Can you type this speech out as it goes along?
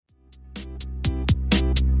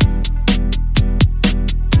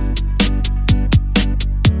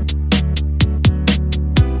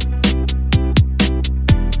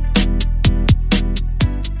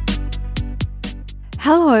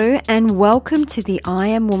and welcome to the I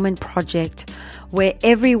Am Woman Project, where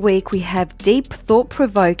every week we have deep,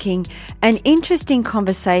 thought-provoking and interesting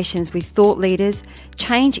conversations with thought leaders,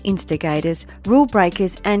 change instigators, rule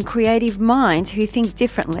breakers and creative minds who think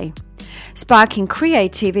differently, sparking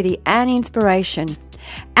creativity and inspiration.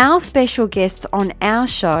 Our special guests on our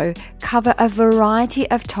show cover a variety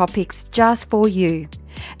of topics just for you,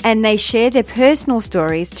 and they share their personal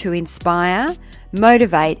stories to inspire,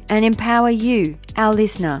 motivate and empower you, our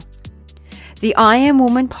listener. The I Am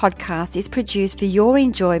Woman podcast is produced for your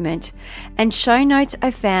enjoyment, and show notes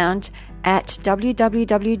are found at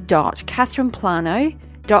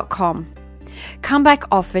www.catherineplano.com. Come back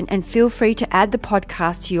often and feel free to add the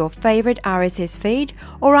podcast to your favourite RSS feed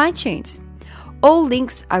or iTunes. All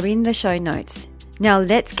links are in the show notes. Now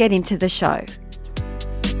let's get into the show.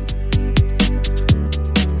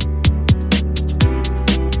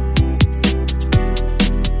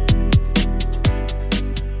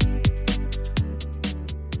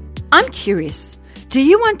 I'm curious. Do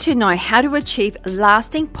you want to know how to achieve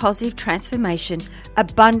lasting positive transformation,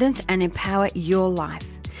 abundance, and empower your life?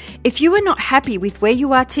 If you are not happy with where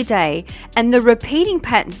you are today and the repeating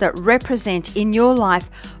patterns that represent in your life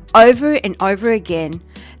over and over again,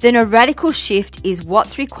 then a radical shift is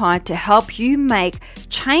what's required to help you make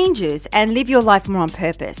changes and live your life more on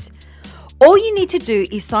purpose. All you need to do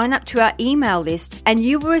is sign up to our email list and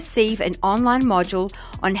you will receive an online module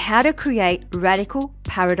on how to create radical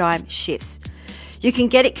paradigm shifts. You can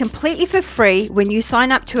get it completely for free when you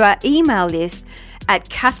sign up to our email list at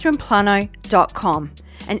catherineplano.com.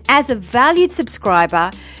 And as a valued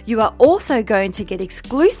subscriber, you are also going to get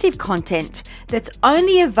exclusive content that's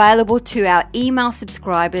only available to our email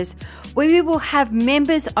subscribers, where we will have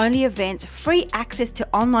members-only events, free access to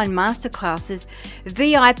online masterclasses,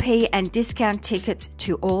 VIP and discount tickets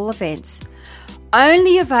to all events.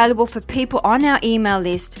 Only available for people on our email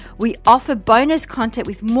list, we offer bonus content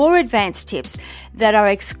with more advanced tips that are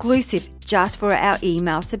exclusive just for our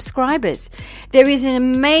email subscribers. There is an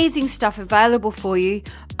amazing stuff available for you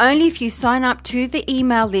only if you sign up to the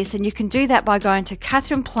email list, and you can do that by going to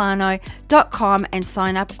catherineplano.com and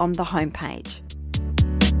sign up on the homepage.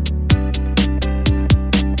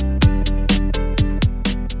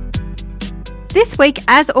 This week,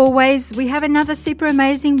 as always, we have another super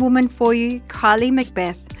amazing woman for you, Kylie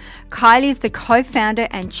McBeath. Kylie is the co-founder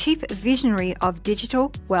and chief visionary of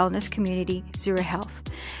digital wellness community Zero Health,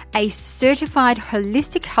 a certified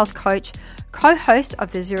holistic health coach, co-host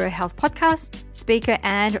of the Zero Health podcast, speaker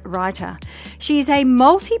and writer. She is a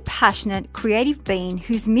multi-passionate creative being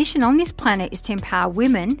whose mission on this planet is to empower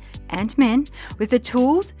women and men with the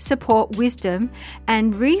tools, support, wisdom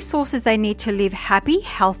and resources they need to live happy,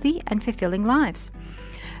 healthy and fulfilling lives.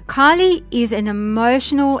 Kylie is an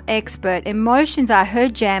emotional expert. Emotions are her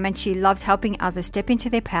jam, and she loves helping others step into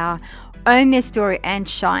their power, own their story and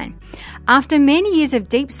shine. After many years of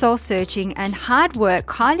deep soul searching and hard work,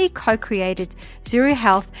 Kylie co-created Zero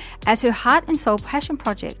Health as her heart and soul passion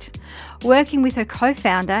project, working with her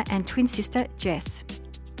co-founder and twin sister Jess.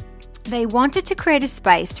 They wanted to create a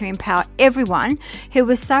space to empower everyone who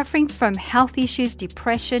was suffering from health issues,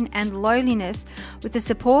 depression and loneliness with the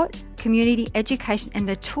support, community, education and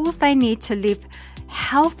the tools they need to live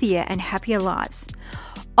healthier and happier lives.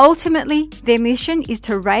 Ultimately, their mission is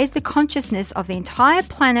to raise the consciousness of the entire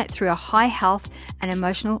planet through a high health and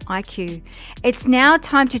emotional IQ. It's now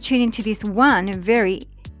time to tune into this one very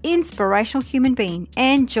inspirational human being.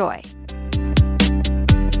 Enjoy.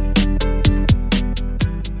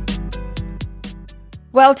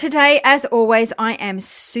 Well, today, as always, I am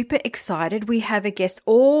super excited. We have a guest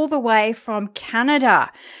all the way from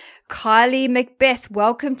Canada, Kylie McBeath.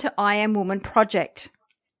 Welcome to I Am Woman Project.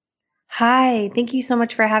 Hi, thank you so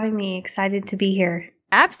much for having me. Excited to be here.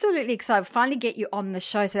 Absolutely excited. Finally get you on the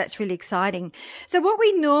show, so that's really exciting. So what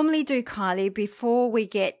we normally do, Kylie, before we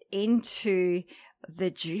get into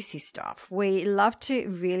the juicy stuff, we love to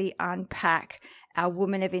really unpack our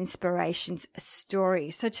Woman of Inspiration's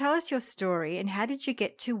story. So tell us your story, and how did you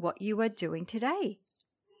get to what you are doing today?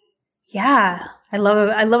 Yeah, I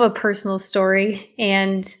love a personal story,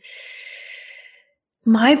 and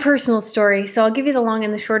my personal story. So I'll give you the long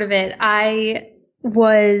and the short of it. I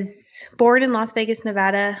was born in Las Vegas,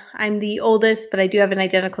 Nevada. I'm the oldest, but I do have an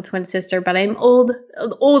identical twin sister, but I'm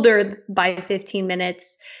older by 15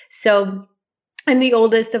 minutes. So I'm the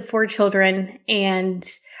oldest of 4 children, and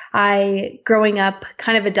I, growing up,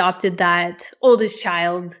 kind of adopted that oldest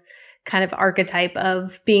child kind of archetype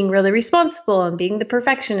of being really responsible and being the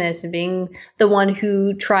perfectionist and being the one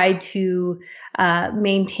who tried to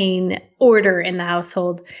maintain order in the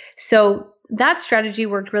household. So that strategy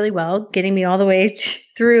worked really well, getting me all the way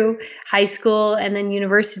through high school and then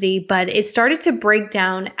university. But it started to break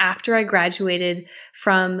down after I graduated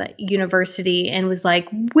from university and was like,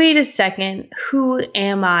 wait a second, who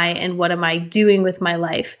am I and what am I doing with my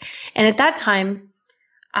life? And at that time,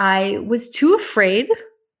 I was too afraid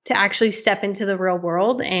to actually step into the real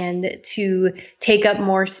world and to take up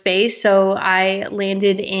more space. So I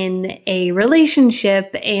landed in a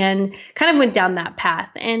relationship and kind of went down that path.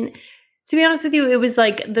 And to be honest with you, it was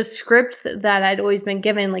like the script that I'd always been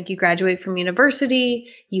given, like you graduate from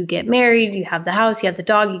university, you get married, you have the house, you have the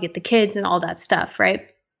dog, you get the kids and all that stuff, right?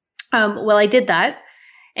 Well, I did that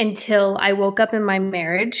until I woke up in my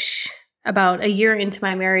marriage about a year into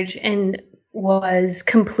my marriage and was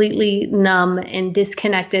completely numb and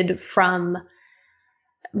disconnected from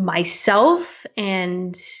myself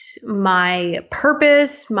and my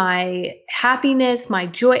purpose, my happiness, my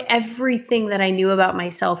joy. Everything that I knew about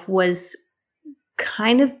myself was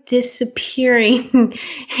kind of disappearing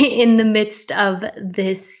in the midst of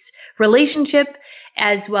this relationship,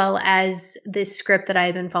 as well as this script that I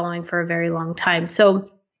had been following for a very long time.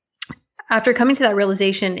 So after coming to that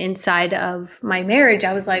realization inside of my marriage,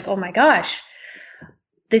 I was like, oh my gosh,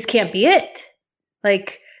 this can't be it.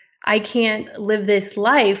 Like, I can't live this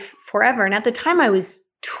life forever. And at the time I was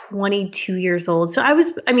 22 years old. So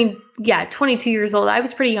 22 years old. I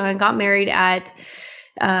was pretty young. I got married at,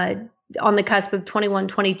 on the cusp of 21,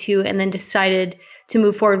 22, and then decided to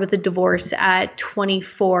move forward with a divorce at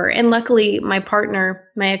 24. And luckily my partner,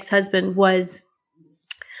 my ex-husband, was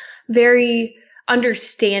very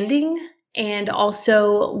understanding and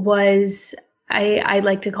also was, I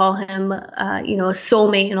like to call him, a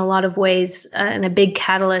soulmate in a lot of ways, and a big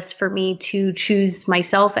catalyst for me to choose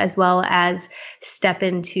myself as well as step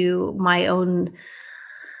into my own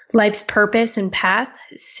life's purpose and path.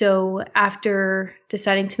 So after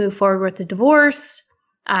deciding to move forward with the divorce,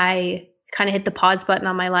 I kind of hit the pause button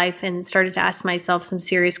on my life and started to ask myself some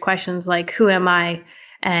serious questions like, who am I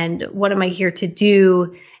and what am I here to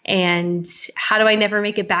do? And how do I never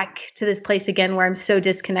make it back to this place again where I'm so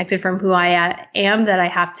disconnected from who I am that I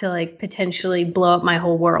have to like potentially blow up my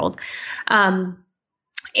whole world? And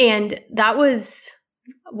that was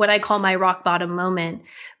what I call my rock bottom moment.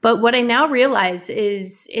 But what I now realize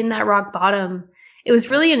is in that rock bottom, it was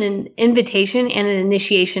really an invitation and an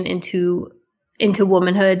initiation into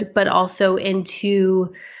womanhood, but also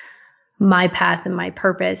into my path and my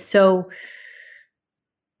purpose. So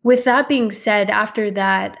with that being said, after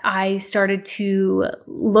that, I started to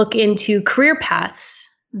look into career paths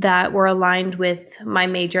that were aligned with my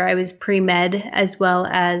major. I was pre-med as well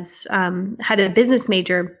as had a business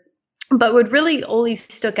major. But what really always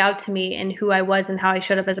stuck out to me and who I was and how I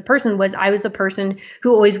showed up as a person was I was a person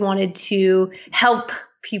who always wanted to help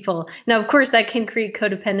people. Now, of course, that can create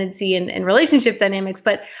codependency and relationship dynamics,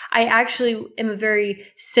 but I actually am a very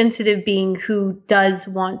sensitive being who does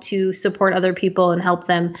want to support other people and help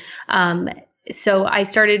them. So I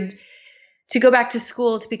started to go back to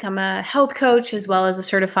school to become a health coach as well as a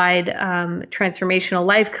certified transformational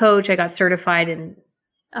life coach. I got certified in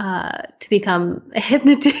to become a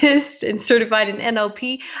hypnotist and certified in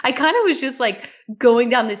NLP. I kind of was just like going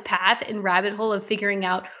down this path and rabbit hole of figuring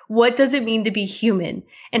out what does it mean to be human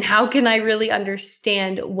and how can I really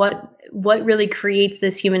understand what really creates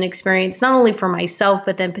this human experience, not only for myself,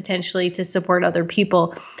 but then potentially to support other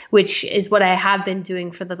people, which is what I have been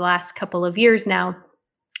doing for the last couple of years now,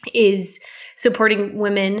 is supporting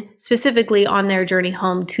women specifically on their journey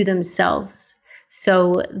home to themselves.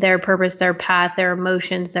 So their purpose, their path, their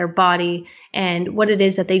emotions, their body, and what it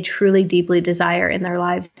is that they truly deeply desire in their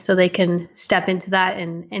lives so they can step into that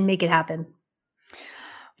and make it happen.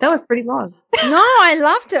 That was pretty long. No, I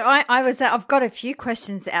loved it. I've got a few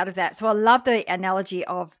questions out of that. So I love the analogy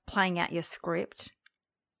of playing out your script.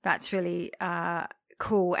 That's really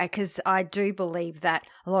cool because I do believe that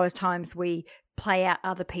a lot of times we play out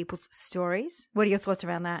other people's stories. What are your thoughts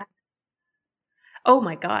around that? Oh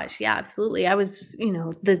my gosh. Yeah, absolutely. I was,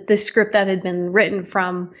 the script that had been written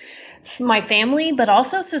from my family, but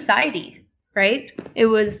also society, right? It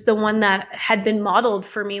was the one that had been modeled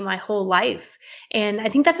for me my whole life. And I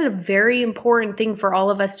think that's a very important thing for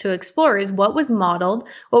all of us to explore is what was modeled,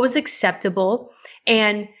 what was acceptable,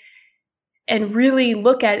 and really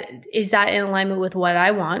look at, is that in alignment with what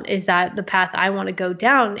I want? Is that the path I want to go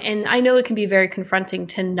down? And I know it can be very confronting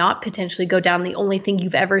to not potentially go down the only thing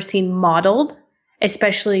you've ever seen modeled,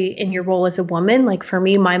 especially in your role as a woman. Like for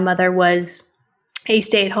me, my mother was a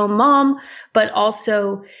stay-at-home mom, but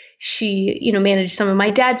also she, managed some of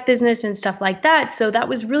my dad's business and stuff like that. So that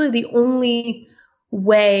was really the only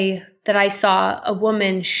way that I saw a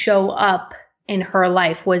woman show up in her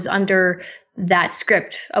life was under that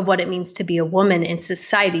script of what it means to be a woman in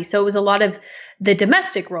society. So it was a lot of the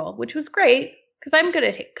domestic role, which was great because I'm good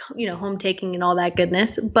at, home taking and all that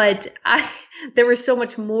goodness. But there was so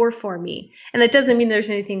much more for me. And that doesn't mean there's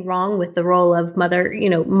anything wrong with the role of mother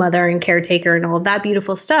and caretaker and all of that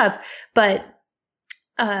beautiful stuff. But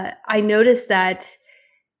I noticed that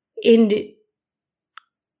in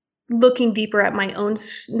looking deeper at my own,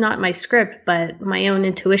 not my script, but my own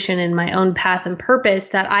intuition and my own path and purpose,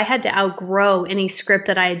 that I had to outgrow any script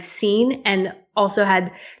that I had seen and also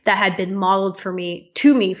had been modeled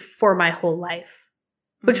to me for my whole life,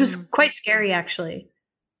 which was quite scary, actually.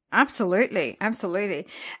 Absolutely. Absolutely.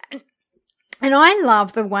 And I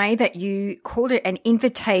love the way that you called it an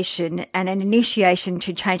invitation and an initiation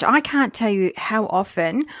to change. I can't tell you how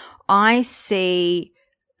often I see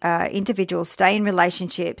individuals stay in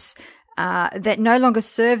relationships that no longer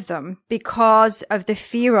serve them because of the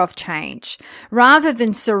fear of change, rather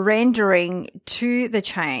than surrendering to the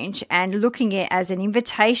change and looking at it as an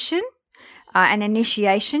invitation, an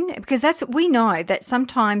initiation, because we know that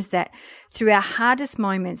sometimes that through our hardest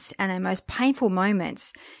moments and our most painful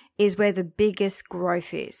moments is where the biggest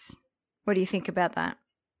growth is. What do you think about that?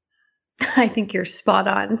 I think you're spot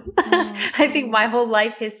on. I think my whole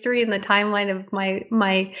life history and the timeline of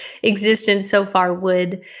my existence so far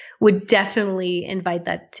would definitely invite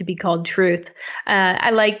that to be called truth.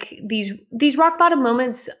 I like these rock bottom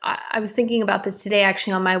moments. I was thinking about this today,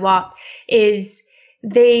 actually, on my walk. Is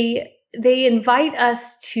they invite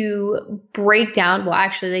us to break down. Well,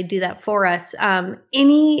 actually, they do that for us.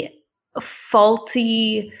 Any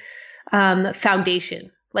faulty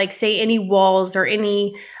foundation. Like, say, any walls or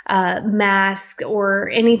any mask or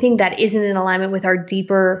anything that isn't in alignment with our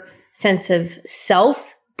deeper sense of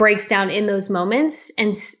self breaks down in those moments.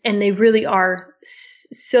 And they really are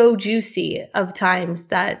so juicy of times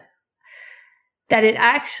that it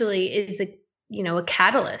actually is a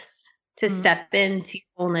catalyst to step into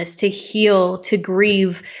wholeness, to heal, to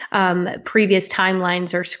grieve previous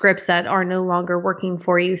timelines or scripts that are no longer working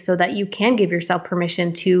for you, so that you can give yourself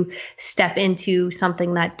permission to step into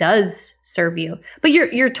something that does serve you. But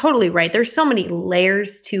you're totally right. There's so many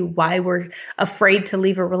layers to why we're afraid to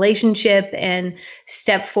leave a relationship and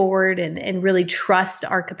step forward and really trust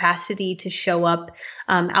our capacity to show up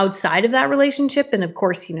outside of that relationship. And of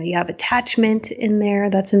course, you have attachment in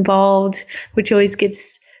there that's involved, which always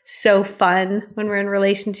gets so fun when we're in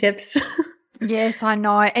relationships. Yes, I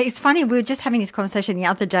know. It's funny. We were just having this conversation the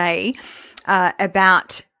other day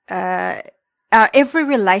about every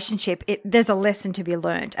relationship. There's a lesson to be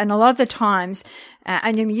learned. And a lot of the times,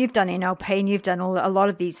 and you've done NLP and you've done a lot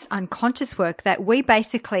of these unconscious work, that we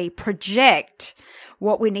basically project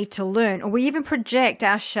what we need to learn, or we even project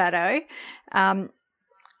our shadow,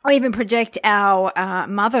 or even project our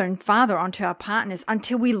mother and father onto our partners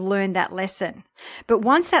until we learn that lesson. But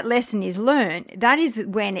once that lesson is learned, that is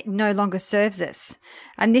when it no longer serves us.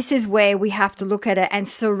 And this is where we have to look at it and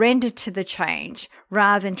surrender to the change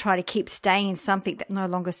rather than try to keep staying in something that no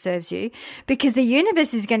longer serves you, because the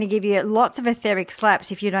universe is going to give you lots of etheric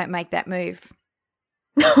slaps if you don't make that move.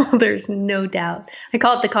 There's no doubt. I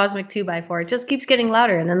call it the cosmic 2x4. It just keeps getting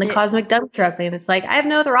louder. And then the cosmic dump truck. And it's like, I have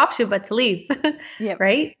no other option but to leave. Yeah.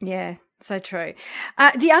 Right? Yeah. So true.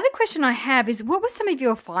 The other question I have is, what were some of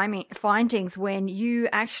your findings when you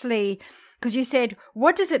actually, because you said,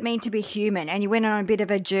 what does it mean to be human? And you went on a bit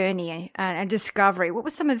of a journey and discovery. What were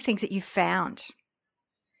some of the things that you found?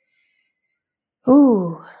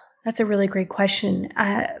 Ooh, that's a really great question.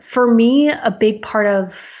 For me, a big part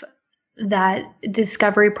of that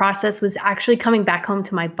discovery process was actually coming back home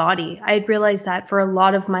to my body. I had realized that for a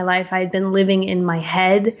lot of my life, I had been living in my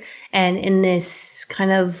head and in this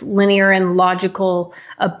kind of linear and logical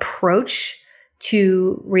approach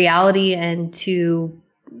to reality and to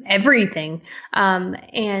everything.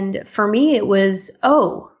 And for me, it was,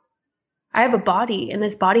 I have a body and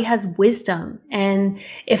this body has wisdom. And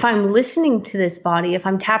if I'm listening to this body, if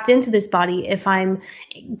I'm tapped into this body, if I'm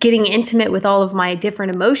getting intimate with all of my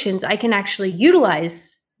different emotions, I can actually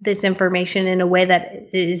utilize this information in a way that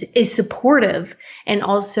is supportive and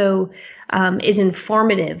also is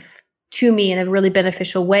informative to me in a really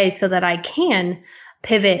beneficial way, so that I can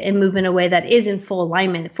pivot and move in a way that is in full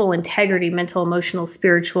alignment, full integrity, mental, emotional,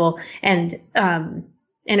 spiritual, and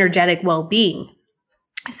energetic well-being.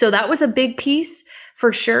 So that was a big piece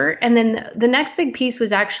for sure. And then the next big piece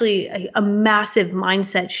was actually a massive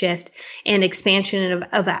mindset shift and expansion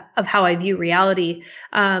of how I view reality.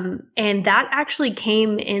 And that actually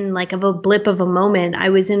came in like of a blip of a moment. I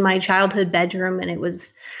was in my childhood bedroom, and it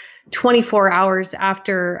was 24 hours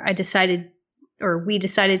after we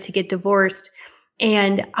decided to get divorced.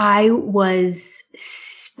 And I was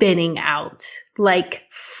spinning out, like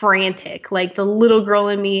frantic, like the little girl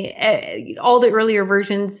in me, all the earlier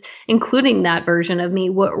versions, including that version of me,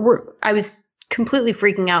 I was completely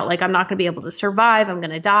freaking out. Like, I'm not going to be able to survive. I'm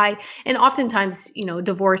going to die. And oftentimes,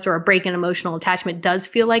 divorce or a break in emotional attachment does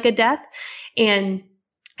feel like a death. And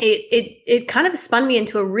it kind of spun me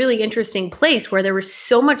into a really interesting place where there was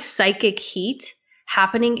so much psychic heat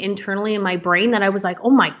happening internally in my brain that I was like, oh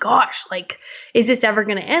my gosh, like, is this ever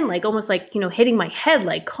going to end? Like, almost like, hitting my head,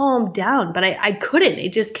 like, calm down. But I couldn't.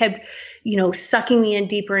 It just kept, sucking me in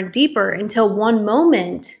deeper and deeper until one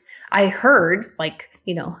moment I heard, like,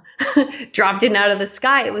 dropped in out of the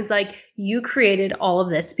sky. It was like, you created all of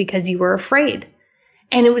this because you were afraid.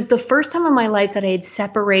 And it was the first time in my life that I had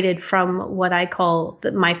separated from what I call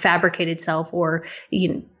my fabricated self, or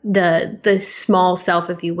the small self,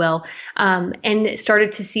 if you will, and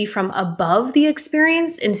started to see from above the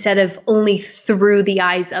experience instead of only through the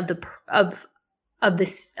eyes of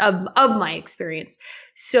my experience.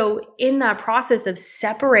 So in that process of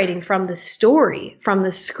separating from the story, from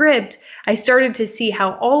the script, I started to see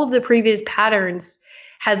how all of the previous patterns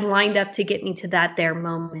had lined up to get me to that there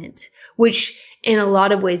moment, which in a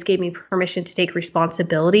lot of ways gave me permission to take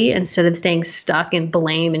responsibility instead of staying stuck in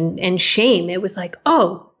blame and shame. It was like,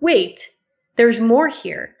 oh, wait, there's more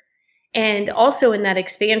here. And also in that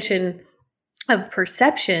expansion of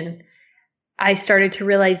perception, I started to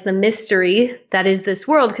realize the mystery that is this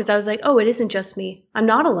world, because I was like, oh, it isn't just me. I'm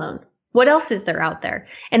not alone. What else is there out there?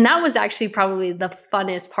 And that was actually probably the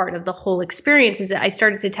funnest part of the whole experience, is that I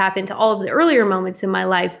started to tap into all of the earlier moments in my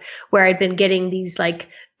life where I'd been getting these like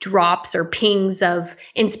drops or pings of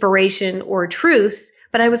inspiration or truths.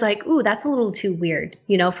 But I was like, ooh, that's a little too weird,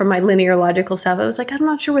 from my linear logical self. I was like, I'm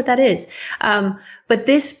not sure what that is. But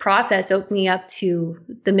this process opened me up to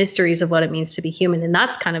the mysteries of what it means to be human. And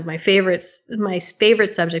that's kind of my favorite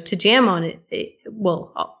subject to jam on.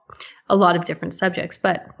 A lot of different subjects,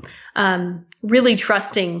 but really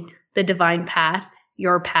trusting the divine path,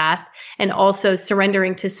 your path, and also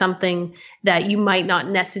surrendering to something that you might not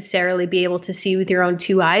necessarily be able to see with your own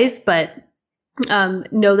two eyes, but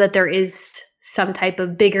know that there is some type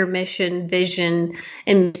of bigger mission, vision,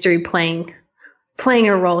 and mystery playing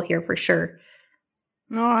a role here for sure.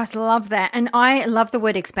 Oh, I love that. And I love the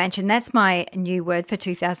word expansion. That's my new word for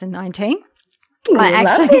 2019.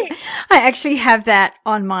 I actually have that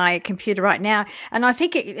on my computer right now. And I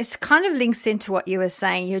think it kind of links into what you were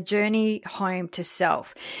saying, your journey home to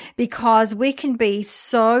self, because we can be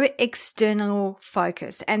so external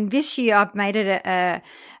focused. And this year I've made it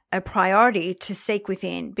a priority to seek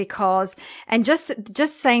within, because, and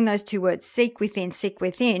just saying those two words, seek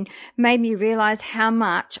within, made me realize how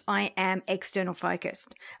much I am external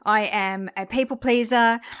focused. I am a people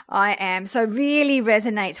pleaser. So really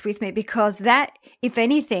resonates with me, because that, if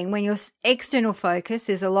anything, when you're external focused,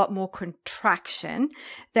 there's a lot more contraction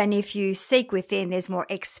than if you seek within, there's more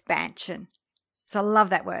expansion. So I love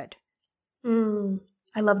that word.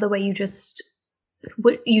 I love the way you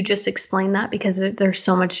just explained that, because there's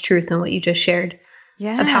so much truth in what you just shared.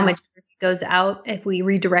 Yeah. Of how much goes out if we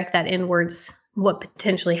redirect that inwards. What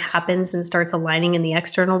potentially happens and starts aligning in the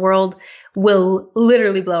external world will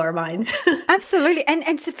literally blow our minds. Absolutely. And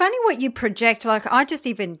it's funny what you project. Like, I just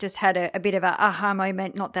had a bit of a aha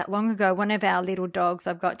moment not that long ago. One of our little dogs,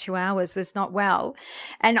 I've got Chihuahuas, was not well.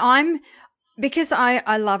 And because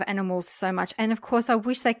I love animals so much. And of course, I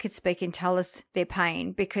wish they could speak and tell us their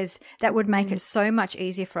pain, because that would make it so much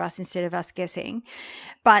easier for us instead of us guessing.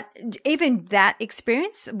 But even that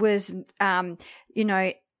experience was,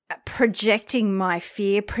 projecting my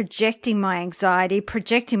fear, projecting my anxiety,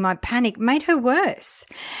 projecting my panic made her worse.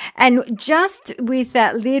 And just with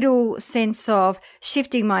that little sense of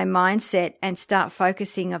shifting my mindset and start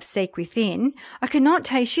focusing of seek within, I cannot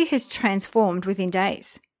tell you, she has transformed within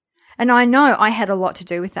days. And I know I had a lot to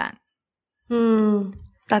do with that.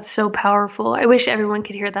 That's so powerful. I wish everyone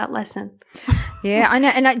could hear that lesson. Yeah, I know.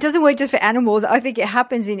 And it doesn't work just for animals. I think it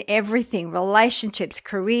happens in everything, relationships,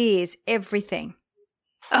 careers, everything.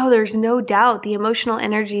 Oh, there's no doubt the emotional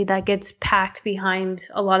energy that gets packed behind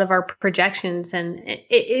a lot of our projections. And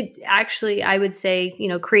it actually, I would say,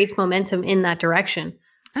 creates momentum in that direction.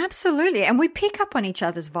 Absolutely. And we pick up on each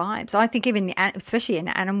other's vibes. I think even, especially an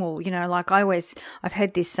animal, like I've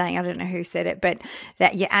heard this saying, I don't know who said it, but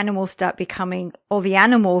that your animals start becoming, or the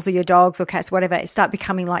animals or your dogs or cats, whatever, start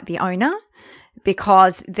becoming like the owner,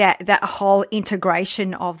 because that whole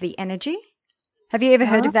integration of the energy. Have you ever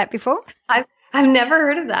heard of that before? I've never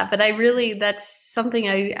heard of that, but that's something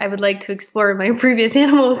I would like to explore in my previous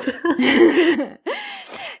animals.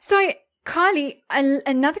 So, Kylie,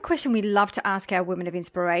 another question we love to ask our women of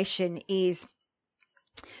inspiration is,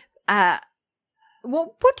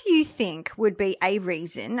 what do you think would be a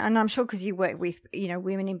reason, and I'm sure because you work with,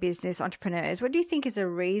 women in business, entrepreneurs, what do you think is a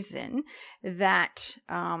reason that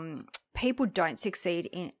people don't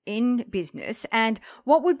succeed in business, and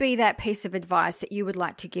what would be that piece of advice that you would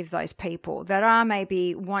like to give those people that are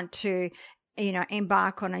maybe want to,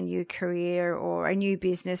 embark on a new career or a new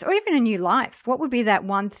business or even a new life? What would be that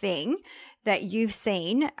one thing that you've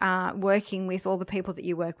seen working with all the people that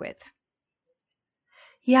you work with?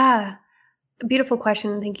 Yeah. Beautiful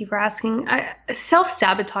question. Thank you for asking.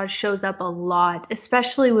 Self-sabotage shows up a lot,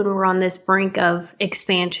 especially when we're on this brink of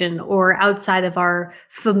expansion or outside of our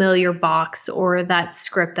familiar box, or that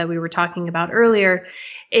script that we were talking about earlier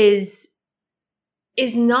is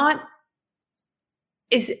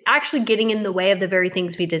actually getting in the way of the very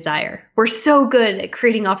things we desire. We're so good at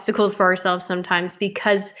creating obstacles for ourselves sometimes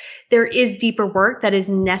because there is deeper work that is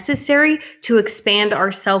necessary to expand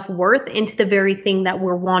our self-worth into the very thing that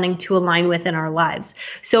we're wanting to align with in our lives.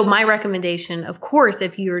 So my recommendation, of course,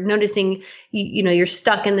 if you're noticing, you're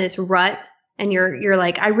stuck in this rut and you're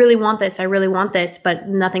like, I really want this, but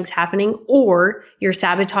nothing's happening, or you're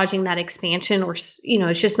sabotaging that expansion, or,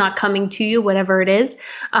 it's just not coming to you, whatever it is.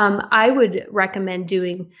 I would recommend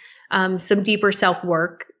doing some deeper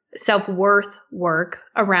self-worth work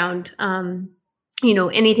around,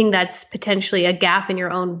 anything that's potentially a gap in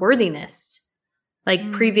your own worthiness,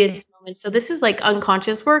 like previous moments. So this is like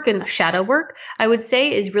unconscious work and shadow work, I would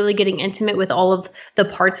say, is really getting intimate with all of the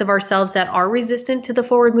parts of ourselves that are resistant to the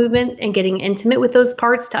forward movement, and getting intimate with those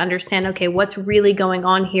parts to understand, okay, what's really going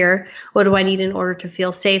on here? What do I need in order to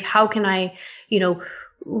feel safe? How can I,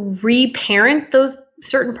 reparent those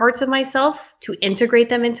certain parts of myself to integrate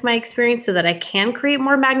them into my experience so that I can create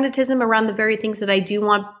more magnetism around the very things that I do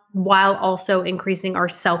want, while also increasing our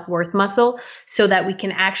self-worth muscle so that we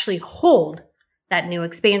can actually hold that new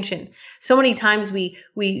expansion. So many times we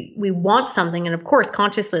want something, and of course,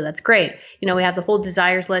 consciously, that's great. We have the whole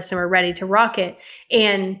desires list and we're ready to rock it.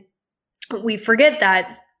 And we forget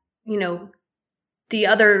that, the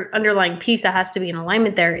other underlying piece that has to be in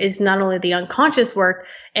alignment there is not only the unconscious work,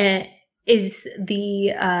 and is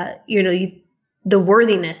the, the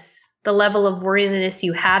worthiness, the level of worthiness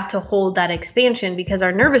you have to hold that expansion, because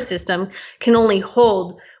our nervous system can only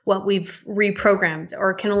hold what we've reprogrammed,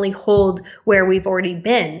 or can only hold where we've already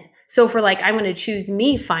been. So if we're like, I'm going to choose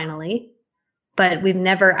me finally, but we've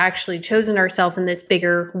never actually chosen ourselves in this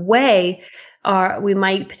bigger way, we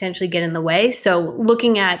might potentially get in the way. So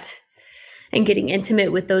looking at and getting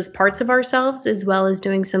intimate with those parts of ourselves, as well as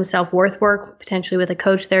doing some self-worth work, potentially with a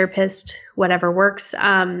coach, therapist, whatever works,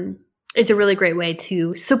 is a really great way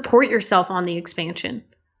to support yourself on the expansion.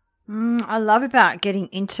 I love about getting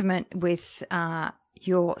intimate with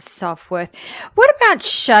your self-worth. What about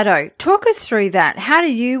shadow? Talk us through that. How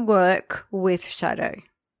do you work with shadow?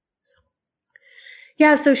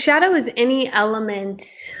 Yeah, so shadow is any element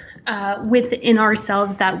within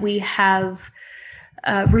ourselves that we have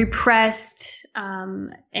repressed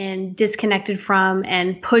and disconnected from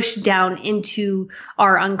and pushed down into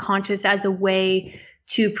our unconscious as a way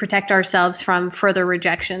to protect ourselves from further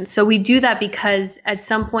rejection. So we do that because at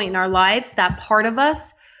some point in our lives, that part of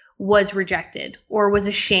us was rejected or was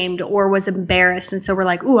ashamed or was embarrassed. And so we're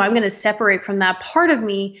like, ooh, I'm going to separate from that part of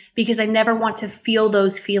me because I never want to feel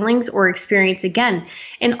those feelings or experience again.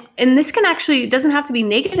 And this can actually, it doesn't have to be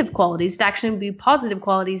negative qualities. It actually be positive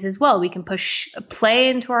qualities as well. We can push play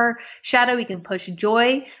into our shadow. We can push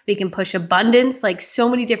joy. We can push abundance, like so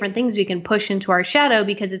many different things we can push into our shadow,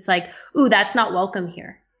 because it's like, ooh, that's not welcome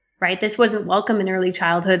here. Right? This wasn't welcome in early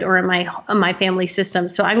childhood or in my family system.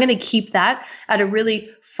 So I'm going to keep that at a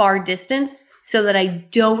really far distance so that I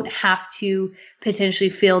don't have to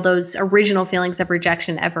potentially feel those original feelings of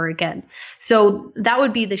rejection ever again. So that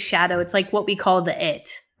would be the shadow. It's like what we call the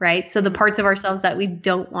it, right? So the parts of ourselves that we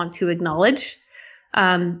don't want to acknowledge,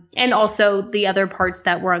 and also the other parts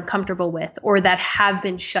that we're uncomfortable with or that have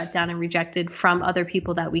been shut down and rejected from other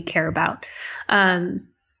people that we care about.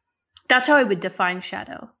 That's how I would define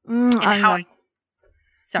shadow.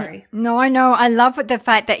 Sorry. No, I know. I love the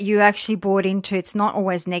fact that you actually bought into it's not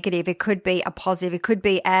always negative. It could be a positive. It could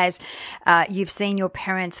be as you've seen your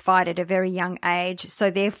parents fight at a very young age.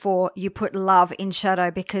 So therefore you put love in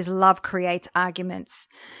shadow because love creates arguments.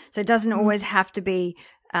 So it doesn't always have to be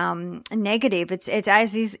negative. It's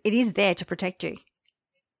as is. It is there to protect you.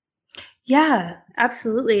 Yeah,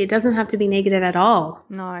 absolutely. It doesn't have to be negative at all.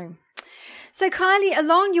 No. So Kylie,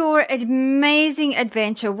 along your amazing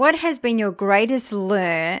adventure, what has been your greatest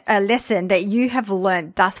lesson that you have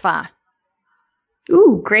learned thus far?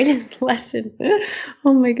 Ooh, greatest lesson.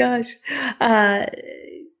 Oh my gosh.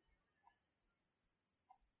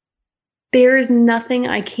 There's nothing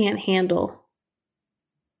I can't handle.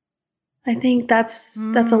 I think that's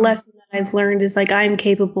a lesson that I've learned, is like, I'm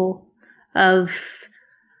capable of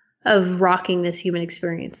rocking this human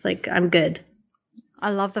experience. Like, I'm good.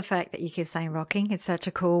 I love the fact that you keep saying rocking. It's such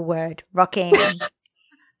a cool word, rocking.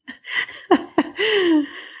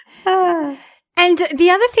 And the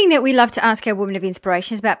other thing that we love to ask our women of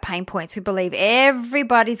inspiration is about pain points. We believe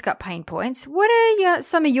everybody's got pain points. What are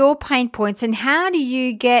some of your pain points, and how do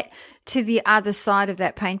you get to the other side of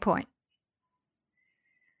that pain point?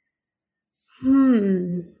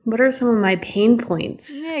 What are some of my pain points?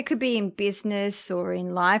 Yeah, it could be in business or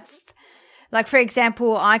in life. Like, for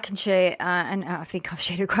example, I can share, and I think I've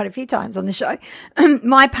shared it quite a few times on the show,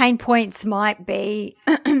 my pain points might be,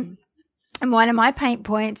 and one of my pain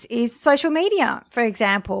points is social media, for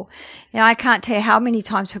example. I can't tell you how many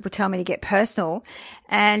times people tell me to get personal,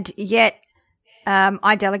 and yet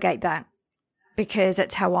I delegate that because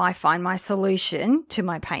it's how I find my solution to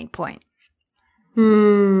my pain point.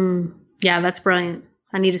 Yeah, that's brilliant.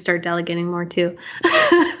 I need to start delegating more too.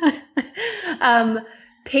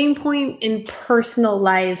 Pain point in personal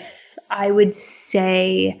life, I would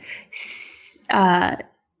say a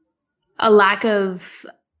lack of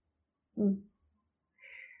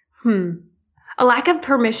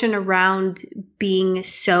permission around being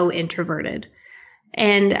so introverted.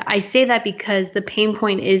 And I say that because the pain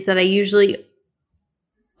point is that I usually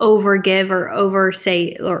overgive or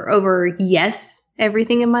oversay or over yes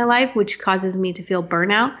everything in my life, which causes me to feel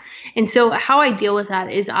burnout. And so how I deal with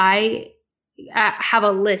that is I have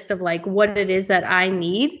a list of like what it is that I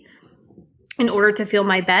need in order to feel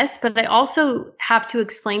my best. But I also have to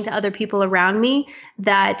explain to other people around me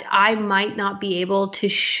that I might not be able to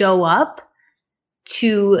show up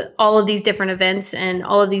to all of these different events and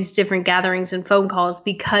all of these different gatherings and phone calls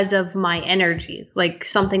because of my energy. Like,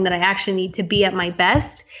 something that I actually need to be at my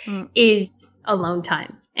best is alone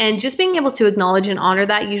time. And just being able to acknowledge and honor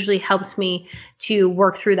that usually helps me to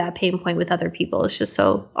work through that pain point with other people. It's just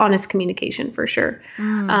so honest communication for sure.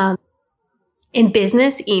 In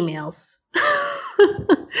business, emails.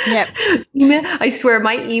 Yep. I swear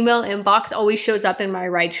my email inbox always shows up in my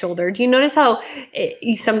right shoulder. Do you notice how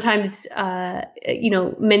sometimes,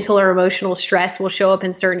 mental or emotional stress will show up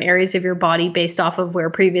in certain areas of your body based off of where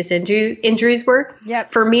previous injuries were?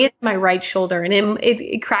 Yep. For me, it's my right shoulder, and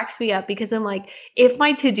it cracks me up because I'm like, if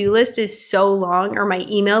my to-do list is so long or my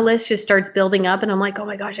email list just starts building up and I'm like, oh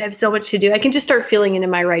my gosh, I have so much to do, I can just start feeling it in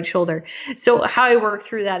my right shoulder. So how I work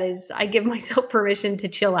through that is I give myself permission to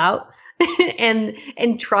chill out.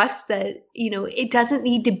 and trust that, it doesn't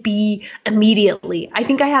need to be immediately. I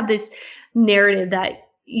think I have this narrative that,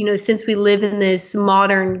 since we live in this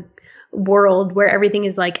modern world where everything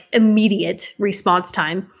is like immediate response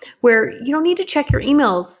time, where you don't need to check your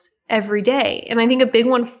emails every day. And I think a big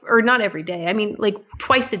one, or not every day, I mean like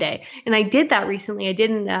twice a day. And I did that recently. I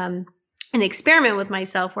did an experiment with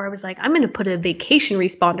myself where I was like, I'm going to put a vacation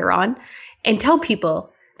responder on and tell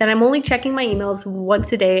people that I'm only checking my emails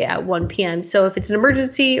once a day at 1 p.m. So if it's an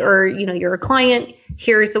emergency or, you're a client,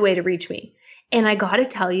 here's the way to reach me. And I got to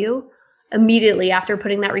tell you, immediately after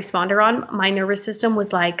putting that responder on, my nervous system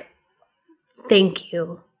was like, thank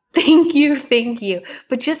you.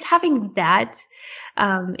 But just having that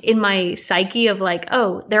in my psyche of like,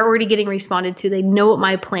 oh, they're already getting responded to. They know what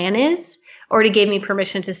my plan is, already gave me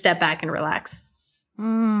permission to step back and relax.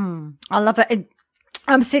 I love that.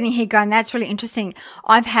 I'm sitting here going, that's really interesting.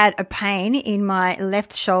 I've had a pain in my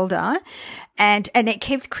left shoulder and it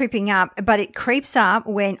keeps creeping up, but it creeps up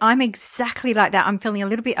when I'm exactly like that. I'm feeling a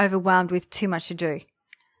little bit overwhelmed with too much to do.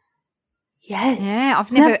 Yes.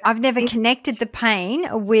 Yeah. I've never connected the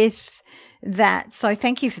pain with that. So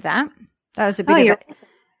thank you for that. That was a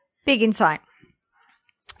big insight.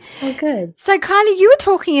 Oh, good. So, Kylie, you were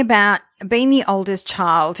talking about being the oldest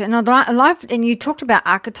child, and and you talked about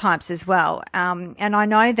archetypes as well. And I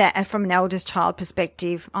know that from an eldest child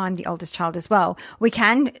perspective, I'm the oldest child as well. We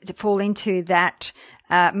can fall into that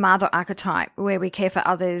mother archetype where we care for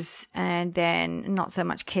others and then not so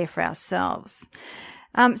much care for ourselves.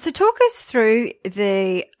 So talk us through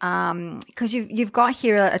because you've got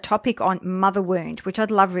here a topic on mother wound, which I'd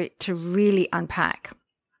love it to really unpack.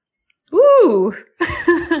 Ooh,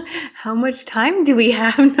 how much time do we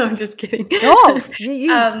have? No, I'm just kidding. Oh,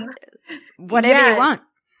 whatever you want.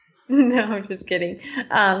 No, I'm just kidding.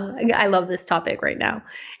 I love this topic right now.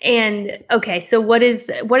 And okay, so what is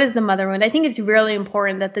the mother wound? I think it's really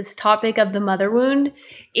important that this topic of the mother wound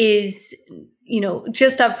is,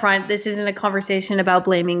 just up front, this isn't a conversation about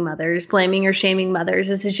blaming or shaming mothers.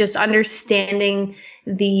 This is just understanding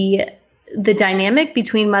the dynamic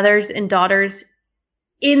between mothers and daughters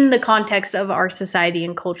in the context of our society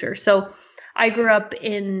and culture. So I grew up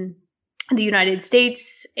in the United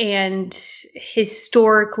States, and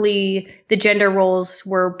historically the gender roles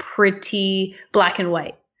were pretty black and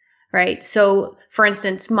white, right? So for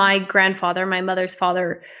instance, my grandfather, my mother's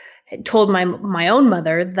father, told my own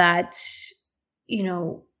mother that,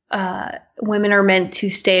 women are meant to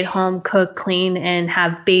stay at home, cook, clean, and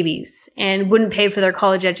have babies, and wouldn't pay for their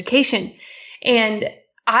college education. And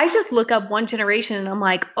I just look up one generation and I'm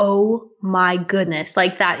like, oh my goodness,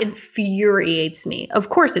 like that infuriates me. Of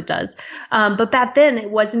course it does. But back then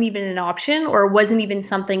it wasn't even an option, or it wasn't even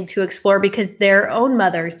something to explore, because their own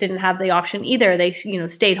mothers didn't have the option either. They,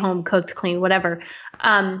 stayed home, cooked, cleaned, whatever.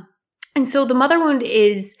 And so the mother wound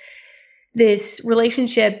is this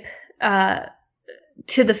relationship,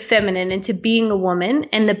 to the feminine and to being a woman,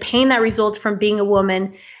 and the pain that results from being a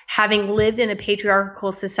woman, having lived in a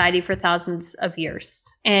patriarchal society for thousands of years,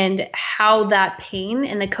 and how that pain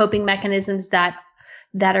and the coping mechanisms that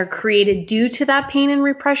are created due to that pain and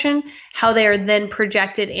repression, how they are then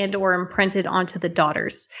projected and or imprinted onto the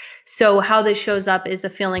daughters. So how this shows up is a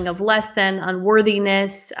feeling of less than,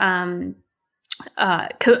 unworthiness,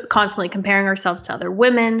 constantly comparing ourselves to other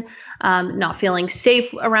women, not feeling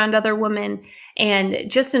safe around other women, and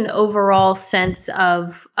just an overall sense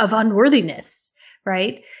of unworthiness,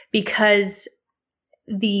 right? Because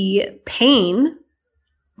the pain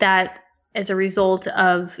that, as a result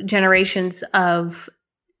of generations of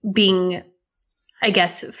being, I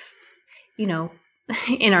guess,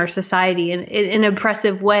 in our society in an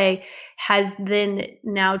oppressive way, has then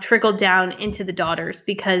now trickled down into the daughters,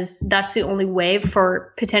 because that's the only way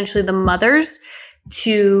for potentially the mothers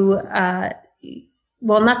to,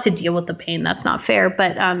 not to deal with the pain. That's not fair,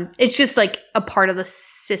 but it's just like a part of the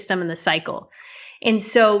system and the cycle. And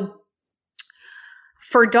so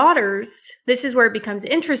for daughters, this is where it becomes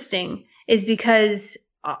interesting, is because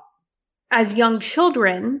as young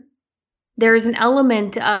children, there is an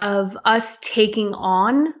element of us taking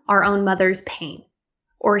on our own mother's pain,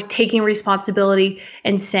 or taking responsibility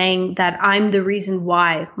and saying that I'm the reason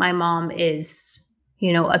why my mom is,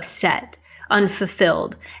 upset,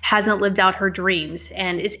 unfulfilled, hasn't lived out her dreams,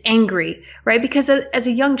 and is angry, right? Because as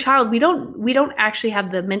a young child, we don't actually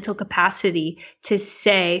have the mental capacity to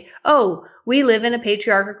say, oh, we live in a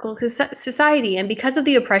patriarchal society, and because of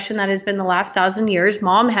the oppression that has been the last 1,000 years,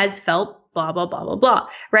 mom has felt blah, blah, blah, blah, blah,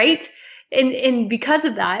 right? And because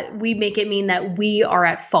of that, we make it mean that we are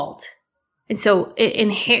at fault. And so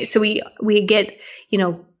we get,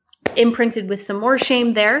 imprinted with some more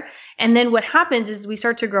shame there. And then what happens is we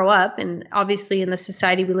start to grow up, and obviously in the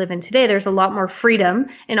society we live in today, there's a lot more freedom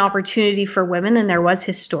and opportunity for women than there was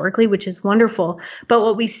historically, which is wonderful. But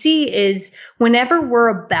what we see is whenever we're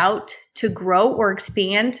about to grow or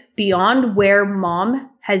expand beyond where mom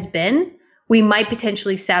has been, we might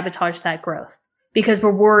potentially sabotage that growth, because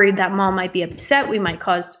we're worried that mom might be upset. We might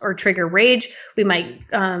cause or trigger rage. She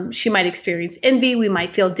might experience envy. We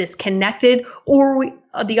might feel disconnected, or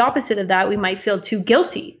the opposite of that, we might feel too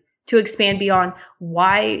guilty to expand beyond.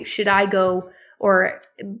 Why should I go or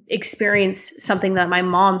experience something that my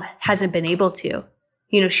mom hasn't been able to?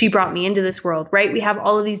 She brought me into this world, right? We have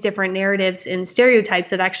all of these different narratives and stereotypes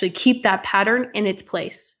that actually keep that pattern in its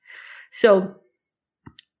place. So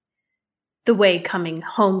the way coming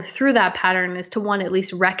home through that pattern is to, one, at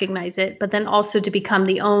least recognize it, but then also to become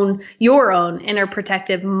your own inner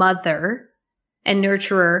protective mother and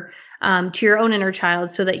nurturer to your own inner child,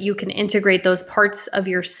 so that you can integrate those parts of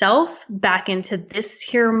yourself back into this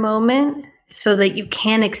here moment, so that you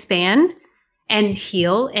can expand and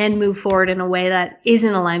heal and move forward in a way that is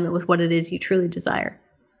in alignment with what it is you truly desire.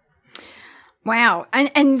 Wow.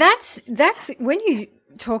 And that's when you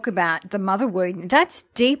talk about the mother wound, that's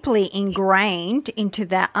deeply ingrained into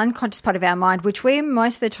that unconscious part of our mind, which we're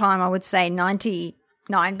most of the time, I would say 99%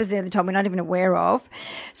 of the time, we're not even aware of.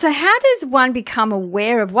 So how does one become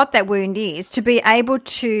aware of what that wound is to be able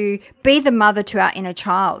to be the mother to our inner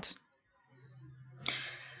child?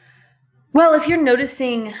 Well, if you're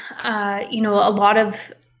noticing, a lot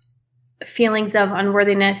of feelings of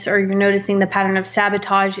unworthiness, or you're noticing the pattern of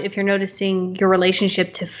sabotage, if you're noticing your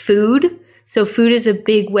relationship to food, so food is a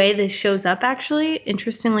big way this shows up, actually,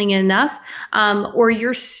 interestingly enough, or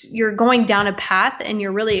you're going down a path and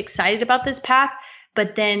you're really excited about this path,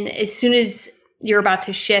 but then as soon as you're about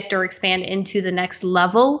to shift or expand into the next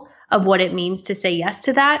level of what it means to say yes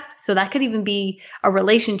to that, so that could even be a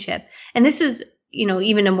relationship. And this is,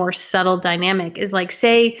 even a more subtle dynamic, is like,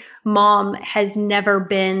 say mom has never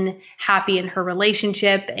been happy in her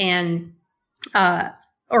relationship, and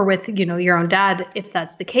or with, your own dad, if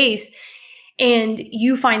that's the case. and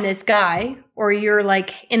you find this guy, or you're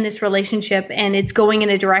like in this relationship and it's going in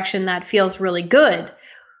a direction that feels really good.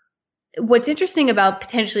 What's interesting about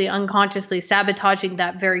potentially unconsciously sabotaging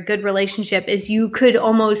that very good relationship is you could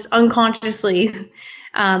almost unconsciously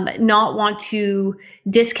not want to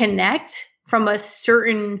disconnect from a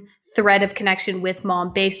certain thread of connection with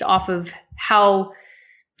mom based off of how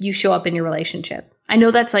you show up in your relationship. I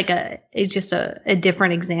know that's like just a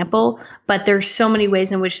different example, but there's so many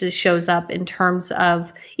ways in which this shows up in terms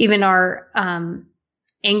of even our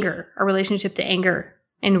anger, our relationship to anger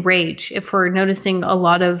and rage. If we're noticing a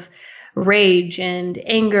lot of rage and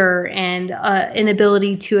anger and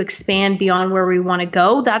inability to expand beyond where we want to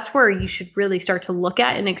go, that's where you should really start to look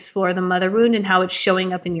at and explore the mother wound and how it's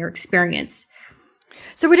showing up in your experience.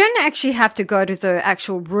 So we don't actually have to go to the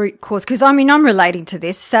actual root cause, because I mean, I'm relating to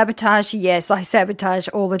this. Sabotage, yes, I sabotage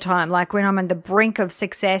all the time. Like when I'm on the brink of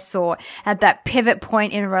success or at that pivot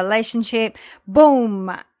point in a relationship,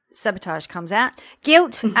 boom, sabotage comes out.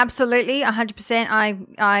 Guilt, absolutely, 100%.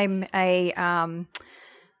 I'm a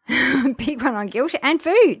big one on guilt and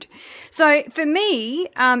food. So for me,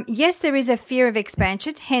 yes, there is a fear of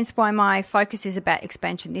expansion, hence why my focus is about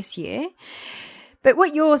expansion this year. But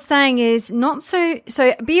what you're saying is not so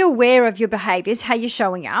be aware of your behaviors, how you're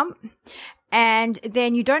showing up, and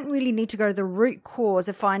then you don't really need to go to the root cause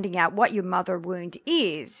of finding out what your mother wound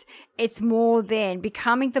is. It's more than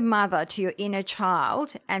becoming the mother to your inner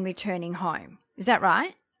child and returning home. Is that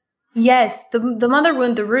right? Yes. The mother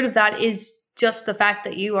wound, the root of that is just the fact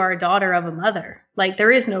that you are a daughter of a mother. Like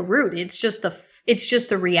there is no root. It's just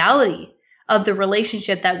the reality of the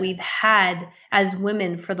relationship that we've had as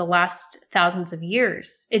women for the last thousands of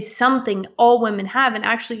years. It's something all women have, and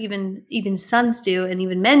actually even sons do, and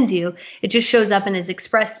even men do. It just shows up and is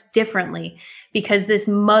expressed differently because this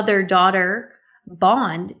mother-daughter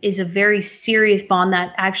bond is a very serious bond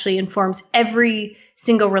that actually informs every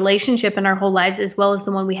single relationship in our whole lives, as well as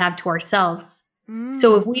the one we have to ourselves.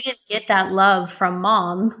 So if we didn't get that love from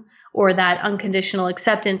mom, or that unconditional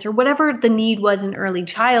acceptance, or whatever the need was in early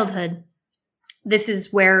childhood, this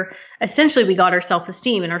is where essentially we got our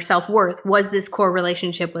self-esteem and our self-worth was this core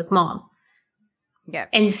relationship with mom. Yeah.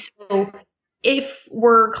 And so if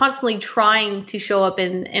we're constantly trying to show up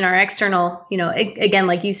in our external, again,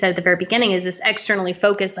 like you said at the very beginning, is this externally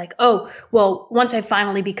focused, like, oh, well, once I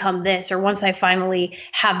finally become this, or once I finally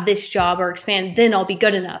have this job or expand, then I'll be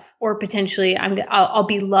good enough, or potentially I'll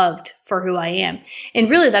be loved for who I am. And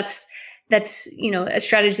really that's a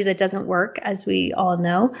strategy that doesn't work, as we all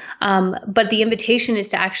know. But the invitation is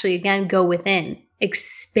to actually, again, go within,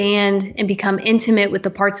 expand and become intimate with the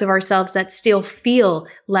parts of ourselves that still feel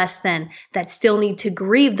less than, that still need to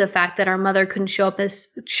grieve the fact that our mother couldn't show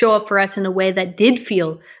up for us in a way that did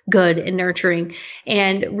feel good and nurturing,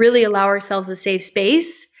 and really allow ourselves a safe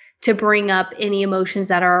space to bring up any emotions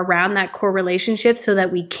that are around that core relationship so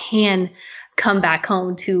that we can come back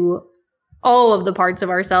home to all of the parts of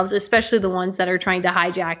ourselves, especially the ones that are trying to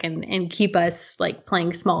hijack and keep us like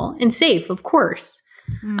playing small and safe, of course.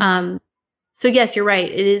 So yes, you're right.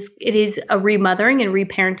 It is a remothering and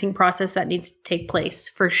reparenting process that needs to take place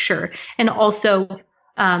for sure. And also,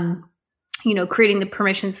 creating the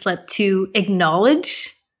permission slip to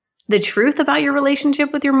acknowledge the truth about your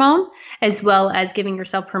relationship with your mom, as well as giving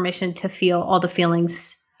yourself permission to feel all the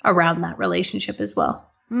feelings around that relationship as well.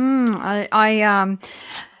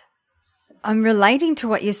 I'm relating to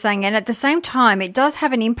what you're saying, and at the same time, it does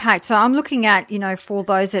have an impact. So I'm looking at, for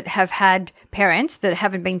those that have had parents that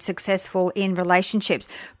haven't been successful in relationships,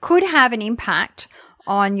 could have an impact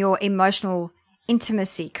on your emotional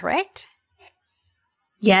intimacy, correct?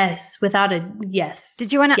 Yes, yes.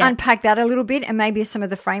 Did you want to unpack that a little bit and maybe some of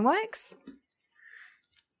the frameworks?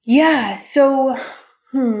 Yeah. So,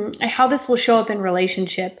 how this will show up in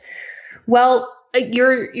relationship. Well,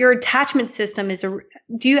 your attachment system is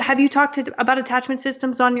have you talked about attachment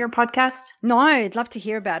systems on your podcast? No, I'd love to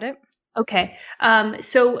hear about it. Okay.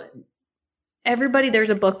 So everybody, there's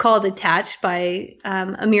a book called Attached by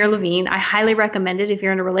Amir Levine. I highly recommend it. If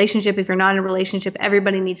you're in a relationship, if you're not in a relationship,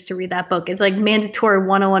 everybody needs to read that book. It's like mandatory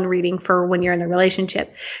 101 reading for when you're in a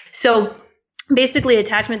relationship. So basically,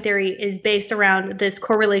 attachment theory is based around this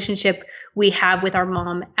core relationship we have with our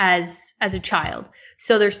mom as a child.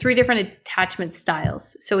 So there's 3 different attachment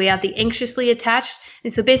styles. So we have the anxiously attached.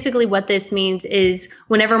 And so basically what this means is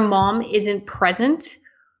whenever mom isn't present,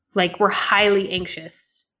 like we're highly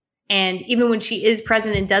anxious. And even when she is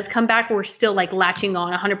present and does come back, we're still like latching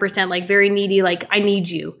on 100%, like very needy, like I need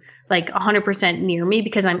you, like 100% near me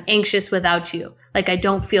because I'm anxious without you. Like I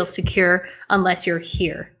don't feel secure unless you're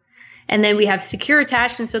here. And then we have secure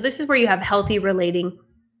attached. And so this is where you have healthy relating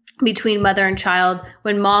between mother and child.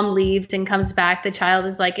 When mom leaves and comes back, the child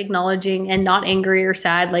is like acknowledging and not angry or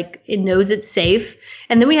sad, like it knows it's safe.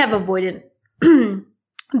 And then we have avoidant,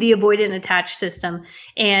 the avoidant attached system.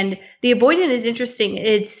 And the avoidant is interesting.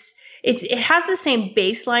 It has the same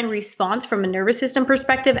baseline response from a nervous system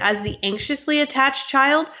perspective as the anxiously attached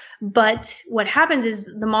child. But what happens is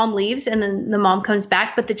the mom leaves and then the mom comes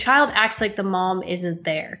back, but the child acts like the mom isn't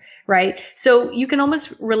there, right? So you can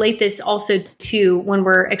almost relate this also to when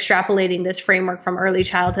we're extrapolating this framework from early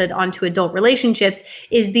childhood onto adult relationships,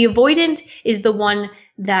 is the avoidant is the one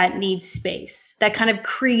that needs space, that kind of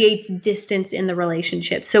creates distance in the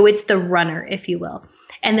relationship. So it's the runner, if you will.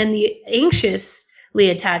 And then the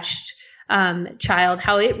anxiously attached child,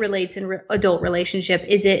 how it relates in adult relationship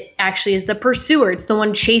is it actually is the pursuer. It's the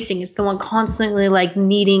one chasing. It's the one constantly like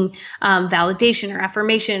needing validation or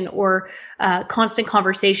affirmation or constant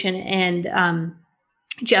conversation and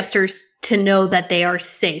gestures to know that they are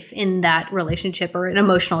safe in that relationship or an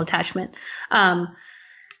emotional attachment.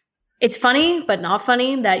 It's funny, but not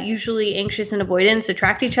funny, that usually anxious and avoidance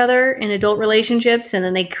attract each other in adult relationships. And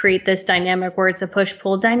then they create this dynamic where it's a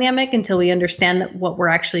push-pull dynamic until we understand that what we're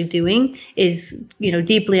actually doing is,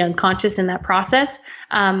 deeply unconscious in that process.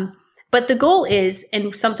 But the goal is,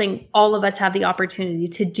 and something all of us have the opportunity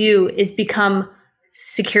to do, is become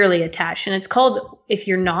securely attached. And it's called, if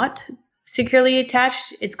you're not securely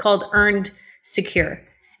attached, it's called earned secure.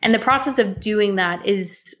 And the process of doing that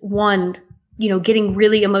is one, getting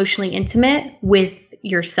really emotionally intimate with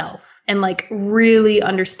yourself and like really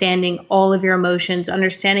understanding all of your emotions,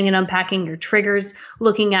 understanding and unpacking your triggers,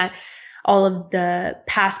 looking at all of the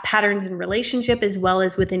past patterns in relationship as well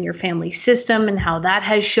as within your family system and how that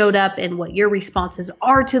has showed up and what your responses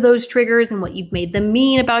are to those triggers and what you've made them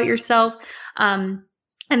mean about yourself.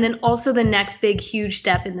 And then also the next big, huge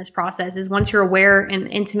step in this process is once you're aware and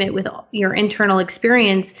intimate with your internal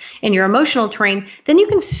experience and your emotional terrain, then you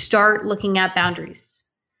can start looking at boundaries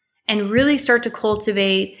and really start to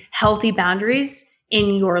cultivate healthy boundaries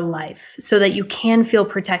in your life so that you can feel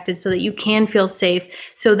protected, so that you can feel safe,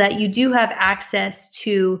 so that you do have access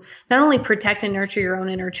to not only protect and nurture your own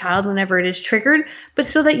inner child whenever it is triggered, but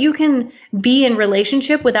so that you can be in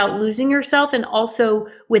relationship without losing yourself and also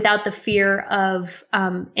without the fear of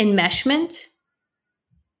enmeshment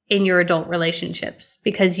in your adult relationships,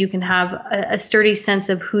 because you can have a sturdy sense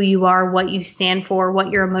of who you are, what you stand for, what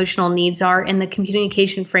your emotional needs are, and the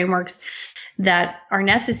communication frameworks that are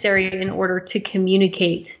necessary in order to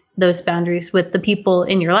communicate those boundaries with the people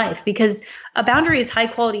in your life. Because a boundary is high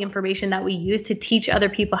quality information that we use to teach other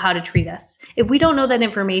people how to treat us. If we don't know that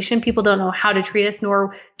information, people don't know how to treat us,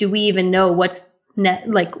 nor do we even know what's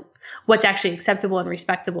actually acceptable and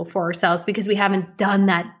respectable for ourselves, because we haven't done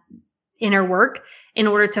that inner work in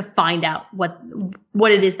order to find out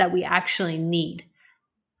what it is that we actually need.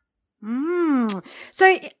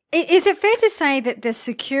 So is it fair to say that the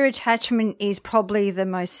secure attachment is probably the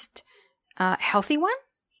most healthy one?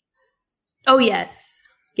 Oh, yes.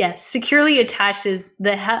 Yes. Securely attached is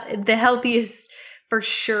the healthiest for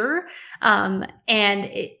sure.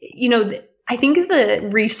 I think the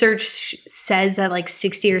research says that like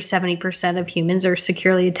 60 or 70% of humans are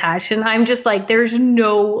securely attached. And I'm just like, there's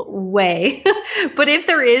no way. But if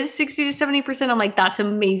there is 60 to 70%, I'm like, that's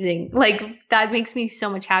amazing. Like that makes me so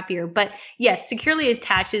much happier. But yes, securely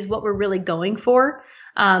attached is what we're really going for.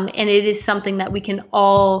 And it is something that we can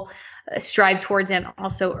all strive towards and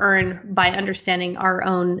also earn by understanding our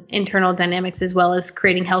own internal dynamics as well as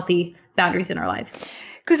creating healthy boundaries in our lives.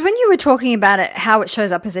 Because when you were talking about it, how it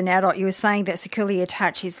shows up as an adult, you were saying that securely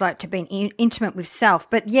attached is like to be intimate with self.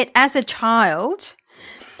 But yet as a child,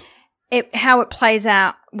 how it plays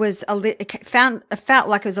out was it felt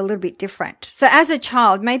like it was a little bit different. So as a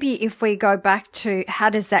child, maybe if we go back to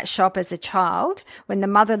how does that show up as a child when the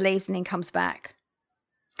mother leaves and then comes back?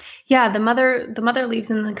 Yeah, the mother leaves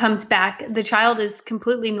and then comes back. The child is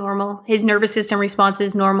completely normal. His nervous system response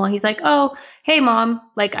is normal. He's like, oh, hey, mom,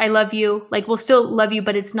 like, I love you. Like, we'll still love you,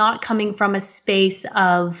 but it's not coming from a space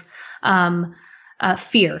of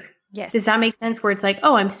fear. Yes. Does that make sense? Where it's like,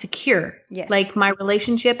 oh, I'm secure. Yes. Like, my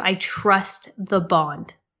relationship, I trust the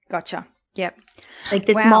bond. Gotcha. Yep. Like,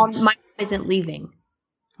 this mom, my mom isn't leaving.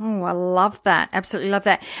 Oh, I love that. Absolutely love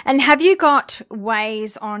that. And have you got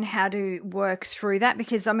ways on how to work through that?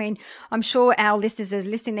 Because, I mean, I'm sure our listeners are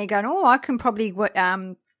listening. They're going, oh, I can probably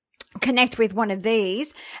connect with one of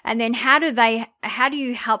these. And then how do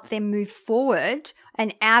you help them move forward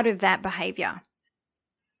and out of that behavior?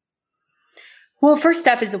 Well, first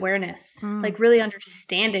step is awareness, like really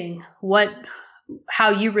understanding what how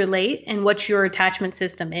you relate and what your attachment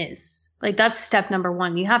system is. Like that's step number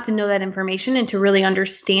one. You have to know that information and to really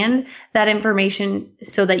understand that information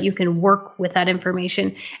so that you can work with that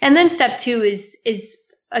information. And then step two is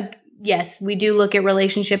yes, we do look at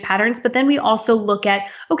relationship patterns, but then we also look at,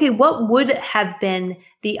 okay, what would have been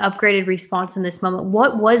the upgraded response in this moment?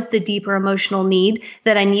 What was the deeper emotional need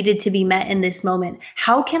that I needed to be met in this moment?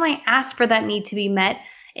 How can I ask for that need to be met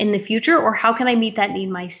in the future? Or how can I meet that need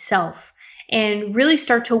myself? And really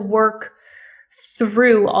start to work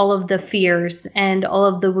through all of the fears and all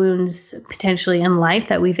of the wounds potentially in life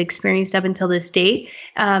that we've experienced up until this date,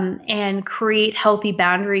 and create healthy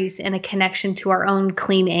boundaries and a connection to our own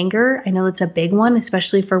clean anger. I know it's a big one,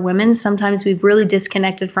 especially for women. Sometimes we've really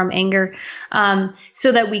disconnected from anger,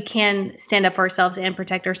 so that we can stand up for ourselves and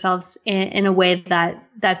protect ourselves in a way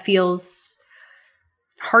that feels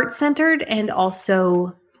heart-centered and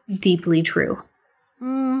also deeply true.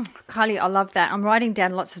 Kylie, I love that. I'm writing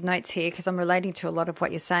down lots of notes here because I'm relating to a lot of what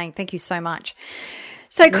you're saying. Thank you so much.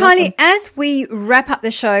 So, Kylie, as we wrap up the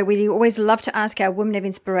show, we always love to ask our women of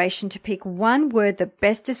inspiration to pick one word that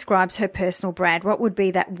best describes her personal brand. What would be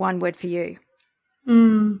that one word for you?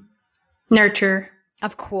 Nurture.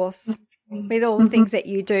 Of course, with all the things that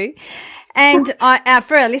you do. And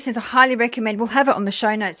for our listeners, I highly recommend, we'll have it on the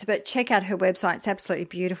show notes, but check out her website. It's absolutely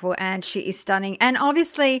beautiful and she is stunning. And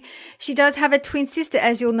obviously she does have a twin sister,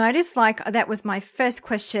 as you'll notice. Like that was my first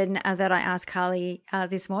question that I asked Kylie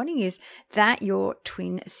this morning, is that your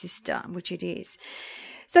twin sister, which it is.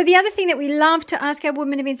 So the other thing that we love to ask our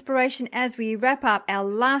women of inspiration as we wrap up, our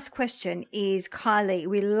last question is, Kylie,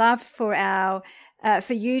 we love for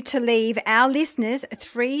you to leave our listeners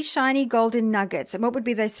 3 shiny golden nuggets. And what would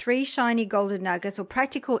be those 3 shiny golden nuggets or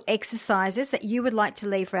practical exercises that you would like to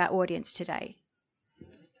leave for our audience today?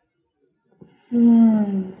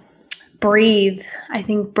 Breathe. I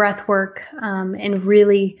think breath work, and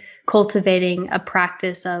really cultivating a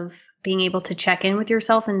practice of being able to check in with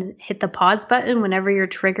yourself and hit the pause button whenever you're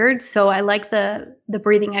triggered. So I like the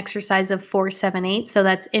breathing exercise of 4-7-8. So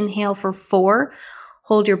that's inhale for 4.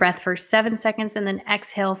 Hold your breath for 7 seconds and then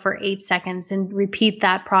exhale for 8 seconds, and repeat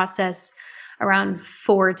that process around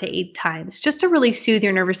 4 to 8 times just to really soothe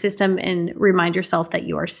your nervous system and remind yourself that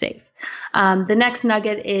you are safe. The next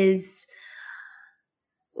nugget is,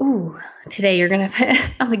 today you're going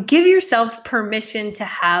to give yourself permission to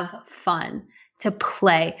have fun, to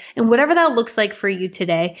play. And whatever that looks like for you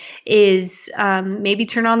today is maybe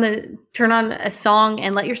turn on a song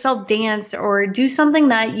and let yourself dance, or do something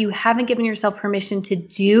that you haven't given yourself permission to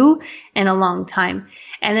do in a long time.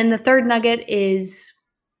 And then the third nugget is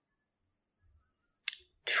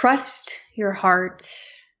trust your heart.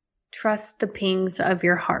 Trust the pings of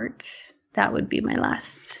your heart. That would be my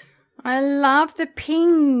last. I love the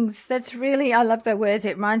pings. I love the words.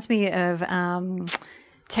 It reminds me of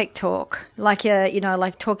tech talk, like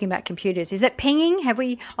like talking about computers. Is it pinging?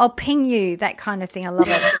 I'll ping you, that kind of thing. I love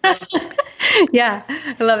it. Yeah,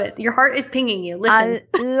 I love it. Your heart is pinging you. Listen.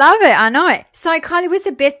 I love it. I know it. So, Kylie, what's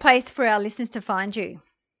the best place for our listeners to find you?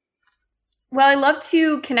 Well, I love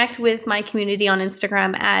to connect with my community on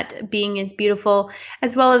Instagram at Being is Beautiful,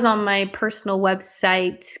 as well as on my personal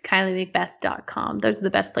website, KylieMcBeath.com. Those are the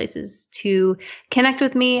best places to connect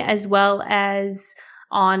with me, as well as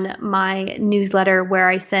on my newsletter where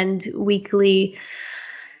I send weekly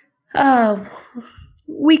offerings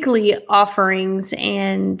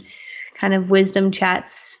and kind of wisdom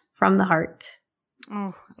chats from the heart.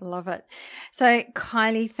 Oh, I love it. So,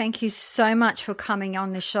 Kylie, thank you so much for coming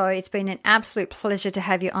on the show. It's been an absolute pleasure to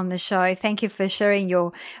have you on the show. Thank you for sharing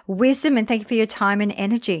your wisdom, and thank you for your time and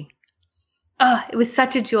energy. Oh, it was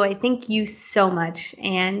such a joy. Thank you so much.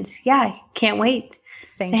 And yeah, can't wait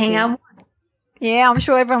to hang out more. Yeah, I'm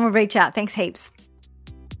sure everyone will reach out. Thanks heaps.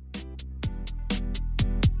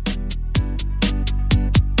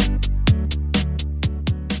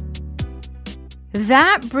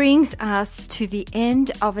 That brings us to the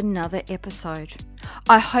end of another episode.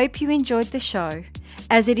 I hope you enjoyed the show,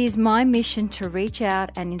 as it is my mission to reach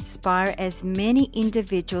out and inspire as many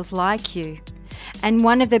individuals like you. And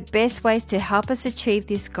one of the best ways to help us achieve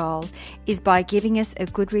this goal is by giving us a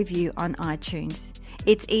good review on iTunes.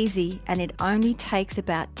 It's easy and it only takes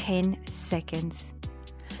about 10 seconds.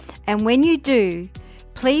 And when you do,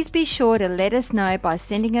 please be sure to let us know by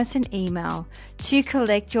sending us an email to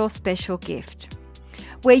collect your special gift,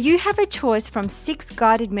 where you have a choice from 6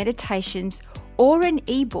 guided meditations or an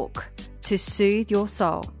ebook to soothe your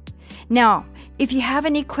soul. Now, if you have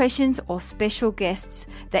any questions or special guests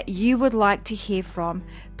that you would like to hear from,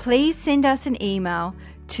 please send us an email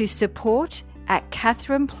to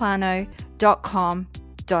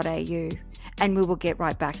support@catherineplano.com.au and we will get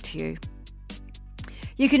right back to you.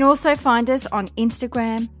 You can also find us on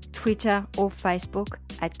Instagram, Twitter, or Facebook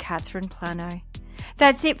at Catherine Plano.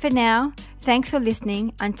 That's it for now. Thanks for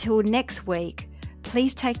listening. Until next week,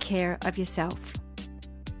 please take care of yourself.